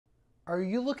Are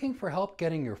you looking for help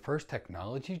getting your first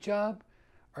technology job?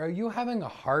 Are you having a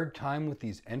hard time with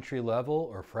these entry-level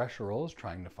or fresh roles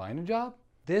trying to find a job?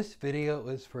 This video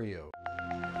is for you.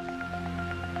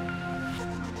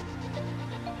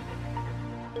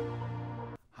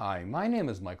 Hi, my name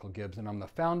is Michael Gibbs and I'm the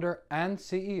founder and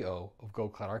CEO of Go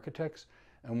Cloud Architects,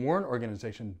 and we're an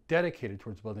organization dedicated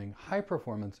towards building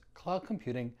high-performance cloud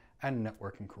computing and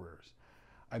networking careers.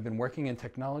 I've been working in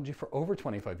technology for over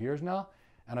 25 years now,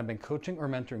 and I've been coaching or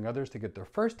mentoring others to get their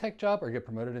first tech job or get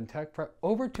promoted in tech for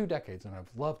over 2 decades, and I've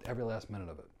loved every last minute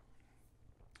of it.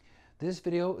 This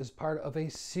video is part of a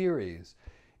series.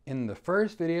 In the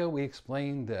first video, we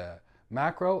explained the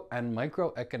macro and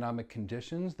microeconomic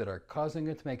conditions that are causing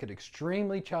it to make it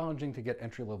extremely challenging to get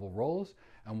entry-level roles,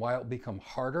 and why it will become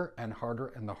harder and harder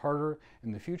and harder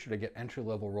in the future to get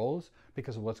entry-level roles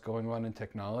because of what's going on in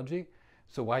technology.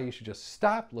 So why you should just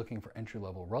stop looking for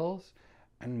entry-level roles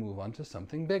and move on to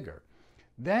something bigger.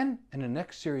 Then, in the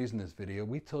next series in this video,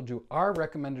 we told you our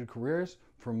recommended careers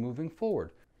for moving forward.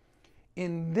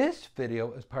 In this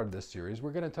video, as part of this series,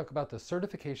 we're going to talk about the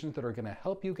certifications that are going to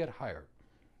help you get hired.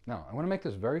 Now, I want to make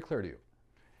this very clear to you.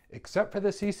 Except for the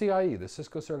CCIE, the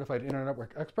Cisco Certified Internet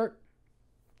Network Expert,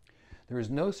 there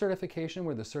is no certification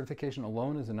where the certification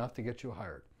alone is enough to get you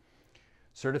hired.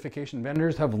 Certification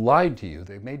vendors have lied to you.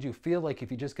 They've made you feel like if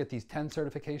you just get these 10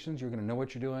 certifications, you're going to know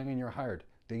what you're doing and you're hired.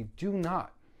 They do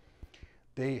not.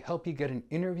 They help you get an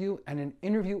interview, and an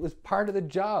interview is part of the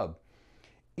job.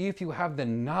 If you have the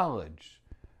knowledge,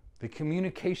 the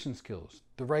communication skills,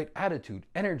 the right attitude,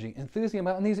 energy, enthusiasm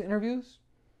in these interviews,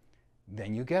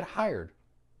 then you get hired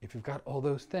if you've got all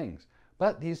those things.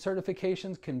 But these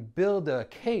certifications can build a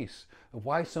case of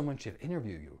why someone should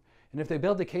interview you. And if they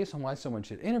build a case on why someone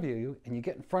should interview you and you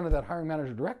get in front of that hiring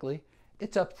manager directly,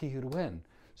 it's up to you to win.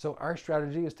 So our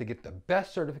strategy is to get the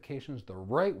best certifications, the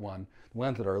right one, the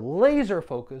ones that are laser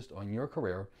focused on your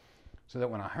career, so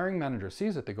that when a hiring manager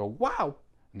sees it, they go, wow,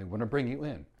 and they want to bring you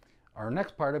in. Our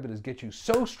next part of it is get you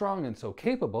so strong and so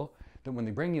capable that when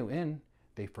they bring you in,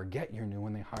 they forget you're new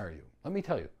when they hire you. Let me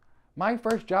tell you, my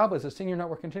first job was a senior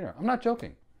network engineer. I'm not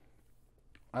joking.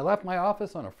 I left my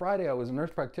office on a Friday. I was a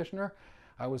nurse practitioner.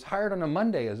 I was hired on a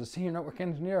Monday as a senior network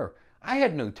engineer. I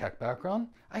had no tech background.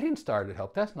 I didn't start at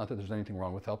help desk. Not that there's anything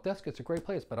wrong with help desk. It's a great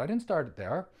place, but I didn't start it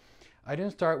there. I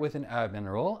didn't start with an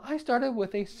admin role. I started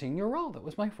with a senior role. That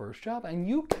was my first job, and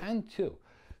you can too.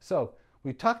 So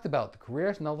we talked about the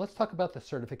careers. Now let's talk about the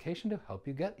certification to help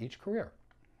you get each career.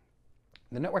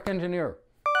 The network engineer,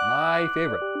 my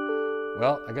favorite.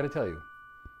 Well, I got to tell you,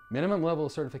 minimum level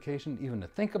of certification, even to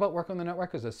think about working on the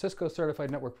network, is a Cisco Certified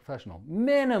Network Professional.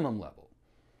 Minimum level.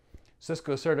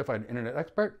 Cisco Certified Internet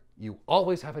Expert, you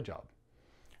always have a job.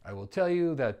 I will tell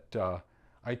you that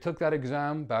I took that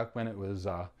exam back when it was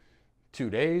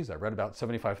 2 days. I read about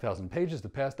 75,000 pages to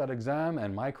pass that exam,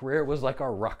 and my career was like a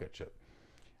rocket ship.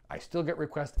 I still get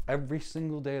requests every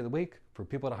single day of the week for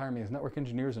people to hire me as network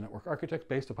engineers and network architects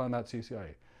based upon that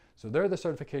CCIE. So they're the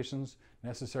certifications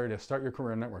necessary to start your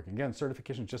career in networking. Again,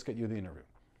 certifications just get you the interview.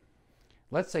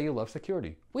 Let's say you love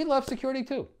security. We love security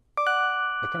too.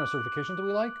 What kind of certification do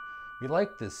we like? We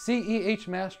like the CEH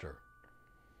Master.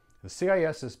 The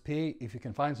CISSP, if you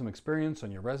can find some experience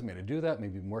on your resume to do that,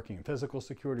 maybe you've been working in physical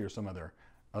security or some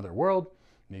other world,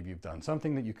 maybe you've done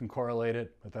something that you can correlate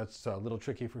it, but that's a little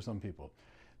tricky for some people.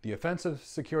 The Offensive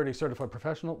Security Certified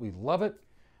Professional, we love it.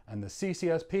 And the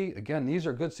CCSP, again, these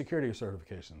are good security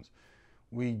certifications.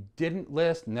 We didn't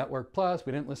list Network Plus,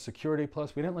 we didn't list Security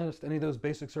Plus, we didn't list any of those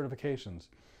basic certifications.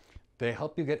 They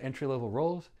help you get entry-level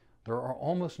roles. There are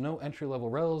almost no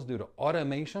entry-level roles due to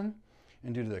automation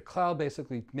and due to the cloud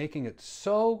basically making it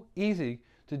so easy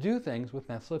to do things with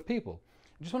less people.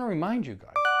 I just want to remind you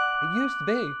guys, it used to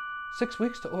be 6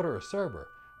 weeks to order a server.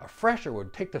 A fresher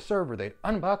would take the server, they'd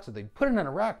unbox it, they'd put it in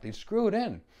a rack, they'd screw it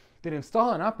in. They'd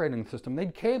install an operating system,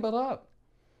 they'd cable up.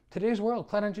 Today's world,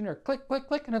 cloud engineer, click, click,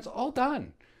 click, and it's all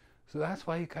done. So that's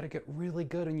why you got to get really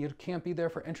good, and you can't be there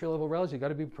for entry-level roles. You got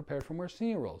to be prepared for more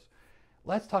senior roles.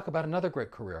 Let's talk about another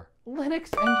great career.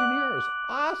 Linux engineers,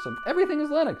 awesome. Everything is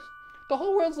Linux. The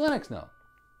whole world's Linux now.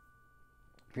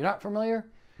 If you're not familiar,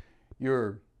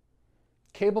 your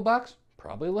cable box,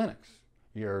 probably Linux.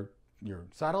 Your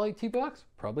satellite TV box,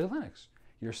 probably Linux.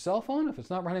 Your cell phone, if it's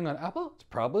not running on Apple, it's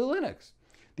probably Linux.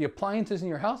 The appliances in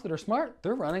your house that are smart,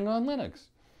 they're running on Linux.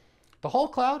 The whole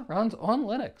cloud runs on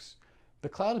Linux. The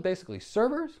cloud is basically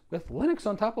servers with Linux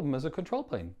on top of them as a control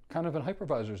plane, kind of in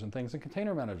hypervisors and things and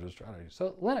container management strategies.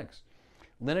 So Linux.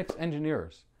 Linux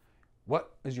engineers.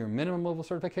 What is your minimum level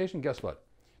certification? Guess what?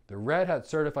 The Red Hat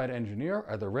Certified Engineer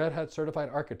or the Red Hat Certified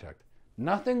Architect.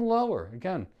 Nothing lower.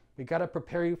 Again, we got to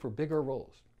prepare you for bigger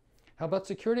roles. How about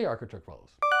security architect roles?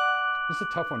 This is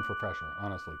a tough one for fresher,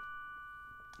 honestly.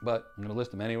 But I'm going to list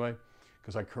them anyway,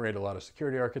 because I create a lot of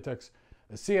security architects.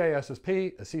 A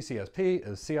CISSP, a CCSP,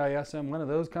 a CISM, one of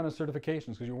those kind of certifications,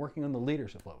 because you're working on the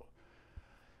leadership level.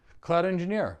 Cloud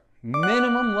engineer,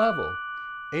 minimum level,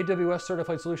 AWS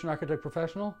Certified Solution Architect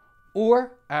Professional,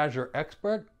 or Azure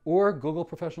Expert, or Google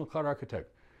Professional Cloud Architect.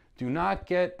 Do not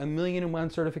get 1,000,001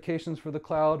 certifications for the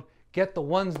cloud. Get the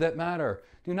ones that matter.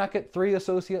 Do not get 3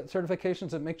 associate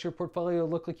certifications that makes your portfolio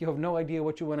look like you have no idea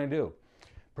what you want to do.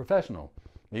 Professional,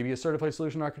 maybe a Certified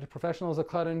Solution Architect Professional as a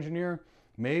cloud engineer,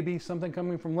 maybe something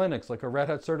coming from Linux like a Red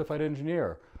Hat Certified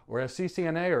Engineer, or a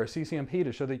CCNA or a CCNP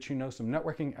to show that you know some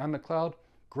networking and the cloud.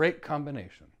 Great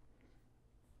combination.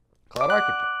 Cloud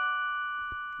architect.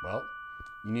 Well,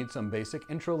 you need some basic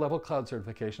intro-level cloud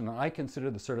certification. I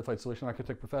consider the Certified Solution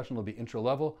Architect Professional to be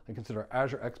intro-level. I consider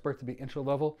Azure Expert to be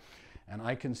intro-level. And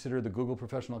I consider the Google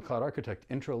Professional Cloud Architect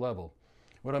intro-level.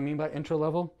 What do I mean by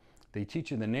intro-level? They teach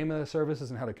you the name of the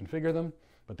services and how to configure them,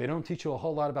 but they don't teach you a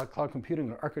whole lot about cloud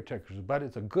computing or architectures, but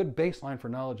it's a good baseline for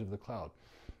knowledge of the cloud.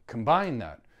 Combine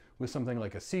that with something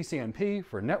like a CCNP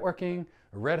for networking,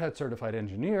 a Red Hat Certified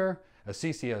Engineer, a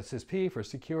CCSSP for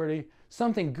security,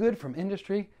 something good from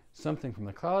industry, something from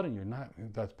the cloud, and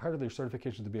that's part of their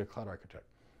certification to be a cloud architect.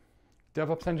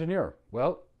 DevOps engineer.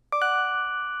 Well,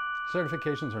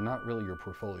 certifications are not really your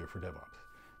portfolio for DevOps.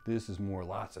 This is more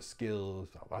lots of skills,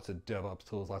 lots of DevOps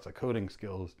tools, lots of coding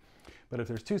skills. But if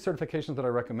there's 2 certifications that I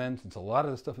recommend, since a lot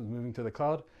of the stuff is moving to the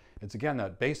cloud, it's again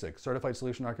that basic Certified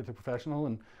Solution Architect Professional.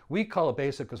 And we call it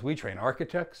basic because we train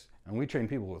architects and we train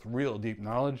people with real deep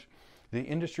knowledge. The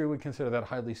industry would consider that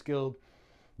highly skilled,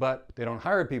 but they don't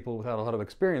hire people without a lot of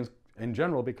experience in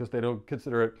general because they don't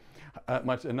consider it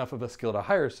enough of a skill to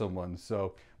hire someone.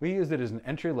 So we use it as an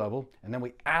entry level, and then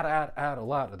we add a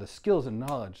lot of the skills and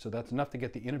knowledge. So that's enough to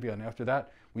get the interview. And after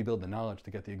that, we build the knowledge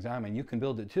to get the exam. And you can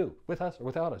build it too, with us or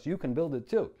without us. You can build it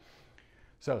too.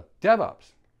 So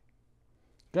DevOps,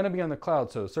 going to be on the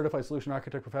cloud. So Certified Solution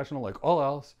Architect Professional like all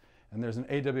else. And there's an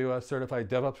AWS Certified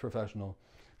DevOps Professional.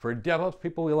 For DevOps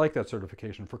people, we like that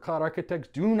certification. For cloud architects,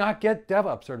 do not get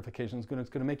DevOps certification. It's going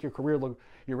to make your career look,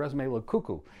 your resume look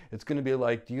cuckoo. It's going to be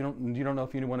like, you don't know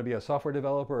if you want to be a software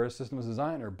developer or a systems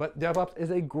designer, but DevOps is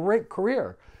a great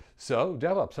career. So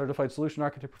DevOps, Certified Solution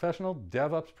Architect Professional,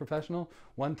 DevOps Professional.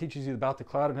 One teaches you about the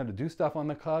cloud and how to do stuff on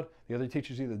the cloud. The other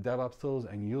teaches you the DevOps tools,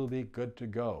 and you'll be good to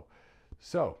go.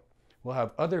 So we'll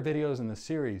have other videos in the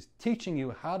series teaching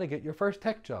you how to get your first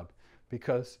tech job,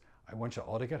 because I want you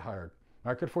all to get hired.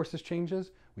 Market forces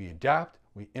changes, we adapt,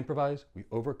 we improvise, we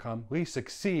overcome, we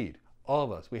succeed. All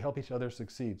of us, we help each other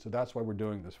succeed. So that's why we're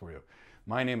doing this for you.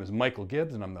 My name is Michael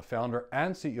Gibbs, and I'm the founder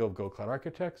and CEO of Go Cloud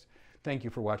Architects. Thank you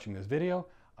for watching this video.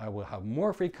 I will have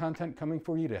more free content coming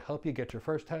for you to help you get your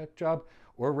first tech job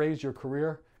or raise your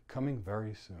career coming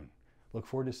very soon. Look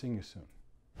forward to seeing you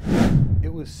soon.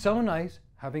 It was so nice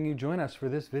having you join us for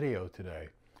this video today.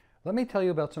 Let me tell you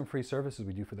about some free services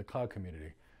we do for the cloud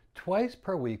community. Twice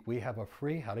per week, we have a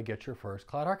free How to Get Your First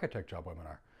Cloud Architect Job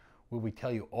webinar, where we tell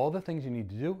you all the things you need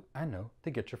to do and know to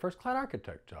get your first cloud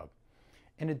architect job.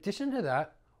 In addition to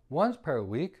that, once per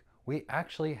week, we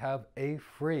actually have a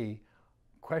free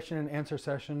question and answer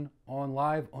session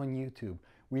live on YouTube,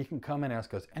 where you can come and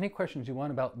ask us any questions you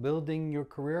want about building your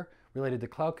career related to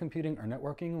cloud computing or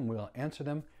networking, and we'll answer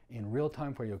them in real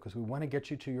time for you because we want to get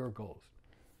you to your goals.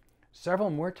 Several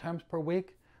more times per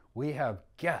week, we have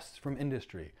guests from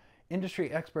industry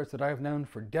experts that I've known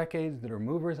for decades that are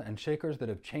movers and shakers that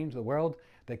have changed the world,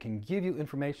 that can give you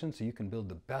information so you can build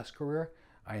the best career.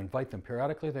 I invite them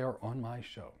periodically. They are on my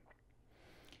show.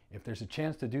 If there's a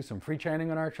chance to do some free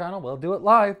training on our channel, we'll do it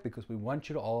live because we want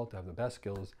you all to have the best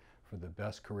skills for the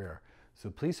best career. So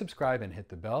please subscribe and hit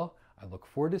the bell. I look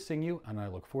forward to seeing you, and I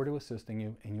look forward to assisting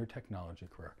you in your technology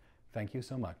career. Thank you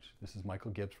so much. This is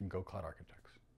Michael Gibbs from Go Cloud Architects.